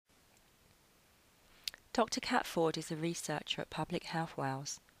Dr. Kat Ford is a researcher at Public Health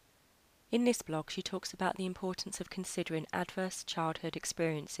Wales. In this blog, she talks about the importance of considering adverse childhood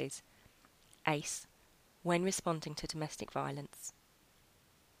experiences, ACE, when responding to domestic violence.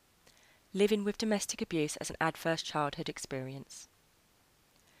 Living with domestic abuse as an adverse childhood experience.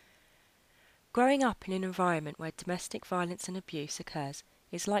 Growing up in an environment where domestic violence and abuse occurs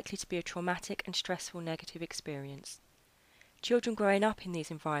is likely to be a traumatic and stressful negative experience. Children growing up in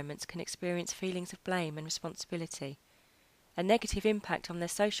these environments can experience feelings of blame and responsibility. A negative impact on their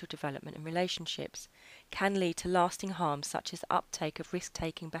social development and relationships can lead to lasting harm such as uptake of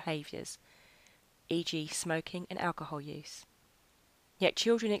risk-taking behaviours, e.g. smoking and alcohol use. Yet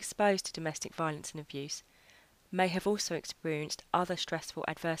children exposed to domestic violence and abuse may have also experienced other stressful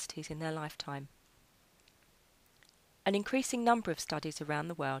adversities in their lifetime. An increasing number of studies around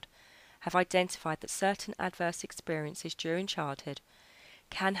the world have identified that certain adverse experiences during childhood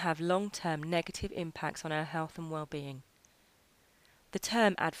can have long-term negative impacts on our health and well-being. The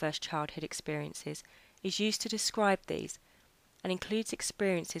term adverse childhood experiences is used to describe these and includes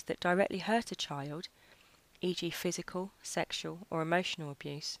experiences that directly hurt a child, e.g. physical, sexual or emotional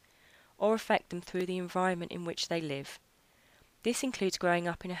abuse, or affect them through the environment in which they live. This includes growing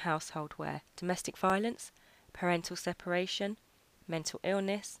up in a household where domestic violence, parental separation, mental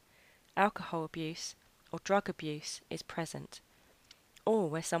illness, alcohol abuse or drug abuse is present, or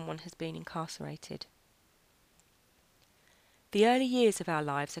where someone has been incarcerated. The early years of our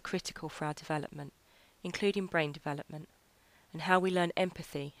lives are critical for our development, including brain development, and how we learn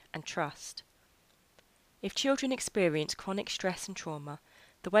empathy and trust. If children experience chronic stress and trauma,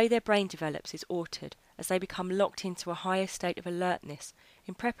 the way their brain develops is altered as they become locked into a higher state of alertness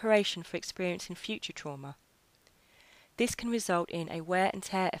in preparation for experiencing future trauma. This can result in a wear and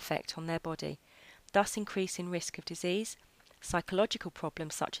tear effect on their body, thus increasing risk of disease, psychological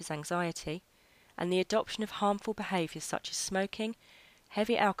problems such as anxiety, and the adoption of harmful behaviours such as smoking,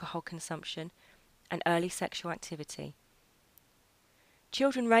 heavy alcohol consumption, and early sexual activity.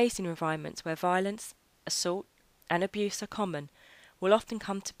 Children raised in environments where violence, assault, and abuse are common will often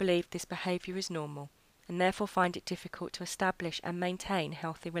come to believe this behaviour is normal, and therefore find it difficult to establish and maintain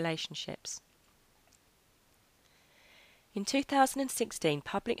healthy relationships. In 2016,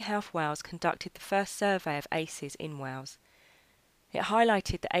 Public Health Wales conducted the first survey of ACEs in Wales. It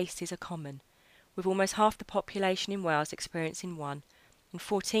highlighted that ACEs are common, with almost half the population in Wales experiencing one and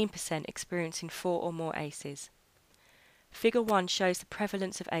 14% experiencing 4 or more ACEs. Figure 1 shows the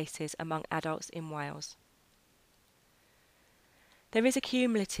prevalence of ACEs among adults in Wales. There is a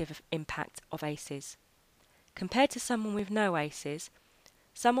cumulative impact of ACEs. Compared to someone with no ACEs,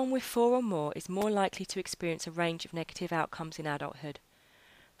 someone with 4 or more is more likely to experience a range of negative outcomes in adulthood.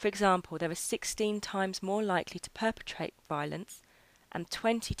 For example, they are 16 times more likely to perpetrate violence and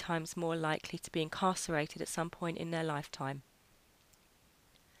 20 times more likely to be incarcerated at some point in their lifetime.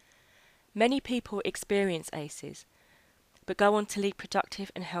 Many people experience ACEs, but go on to lead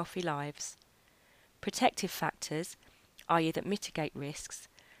productive and healthy lives. Protective factors, i.e. that mitigate risks,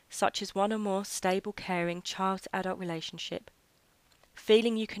 such as 1 or more stable caring child-to-adult relationship,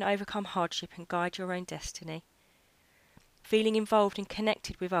 feeling you can overcome hardship and guide your own destiny, feeling involved and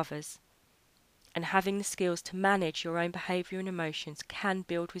connected with others, and having the skills to manage your own behaviour and emotions can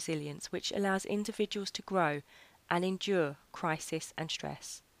build resilience, which allows individuals to grow and endure crisis and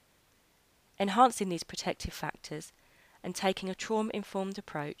stress. Enhancing these protective factors and taking a trauma-informed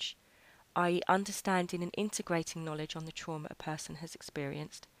approach, i.e. understanding and integrating knowledge on the trauma a person has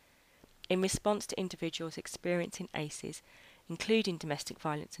experienced, in response to individuals experiencing ACEs, including domestic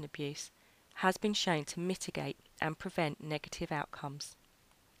violence and abuse, has been shown to mitigate and prevent negative outcomes.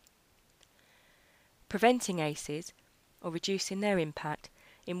 Preventing ACEs, or reducing their impact,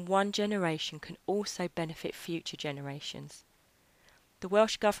 in one generation can also benefit future generations. The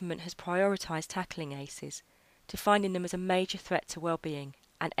Welsh Government has prioritised tackling ACEs, defining them as a major threat to well-being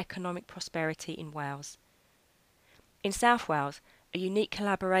and economic prosperity in Wales. In South Wales, a unique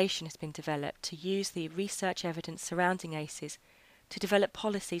collaboration has been developed to use the research evidence surrounding ACEs to develop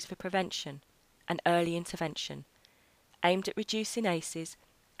policies for prevention and early intervention, aimed at reducing ACEs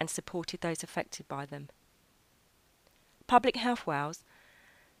and supported those affected by them. Public Health Wales,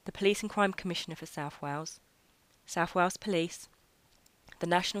 the Police and Crime Commissioner for South Wales Police, the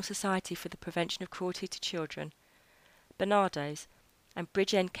National Society for the Prevention of Cruelty to Children, Barnardo's, and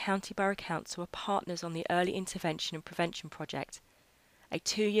Bridgend County Borough Council are partners on the Early Intervention and Prevention Project, a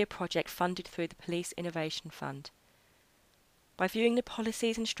 2-year project funded through the Police Innovation Fund. By viewing the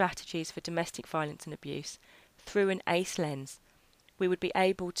policies and strategies for domestic violence and abuse through an ACE lens, we would be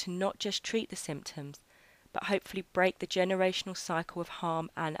able to not just treat the symptoms, but hopefully break the generational cycle of harm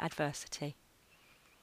and adversity.